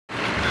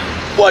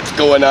What's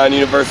going on,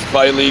 Universal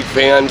Fight League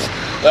fans?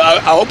 I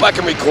hope I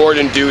can record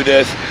and do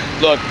this.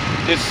 Look,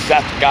 this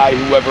Seth guy,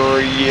 whoever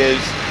he is,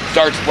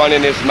 starts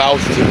running his mouth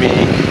to me.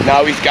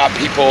 Now he's got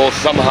people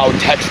somehow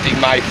texting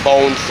my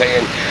phone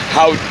saying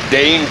how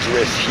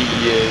dangerous he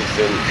is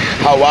and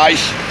how I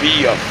should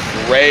be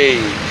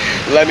afraid.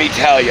 Let me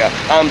tell you,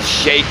 I'm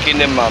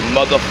shaking in my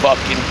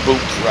motherfucking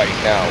boots right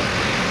now.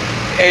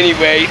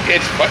 Anyway,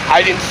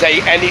 I didn't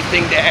say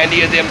anything to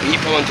any of them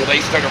people until they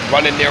started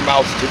running their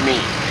mouths to me.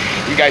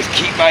 You guys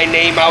keep my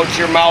name out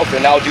your mouth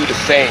and I'll do the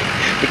same.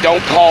 But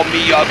don't call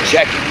me up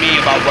checking me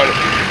about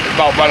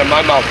running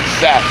my mouth to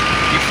Seth.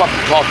 You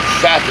fucking talk to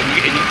Seth and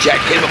you check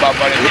him about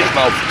running his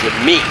mouth to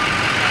me.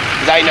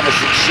 Because I ain't never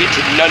said shit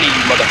to none of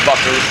you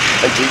motherfuckers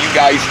until you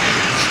guys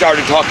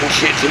started talking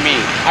shit to me.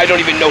 I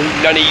don't even know who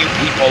none of you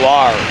people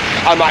are.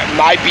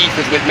 My beef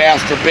is with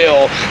Master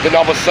Bill. Then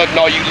all of a sudden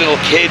all you little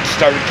kids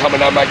started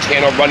coming on my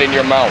channel running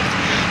your mouth.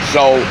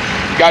 So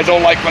you guys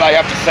don't like what I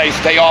have to say,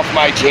 stay off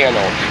my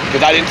channel.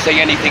 Because I didn't say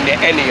anything to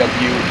any of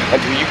you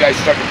until you guys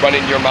started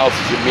running your mouths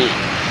to me.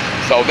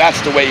 So that's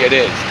the way it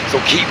is. So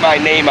keep my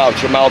name out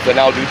your mouth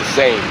and I'll do the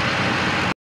same.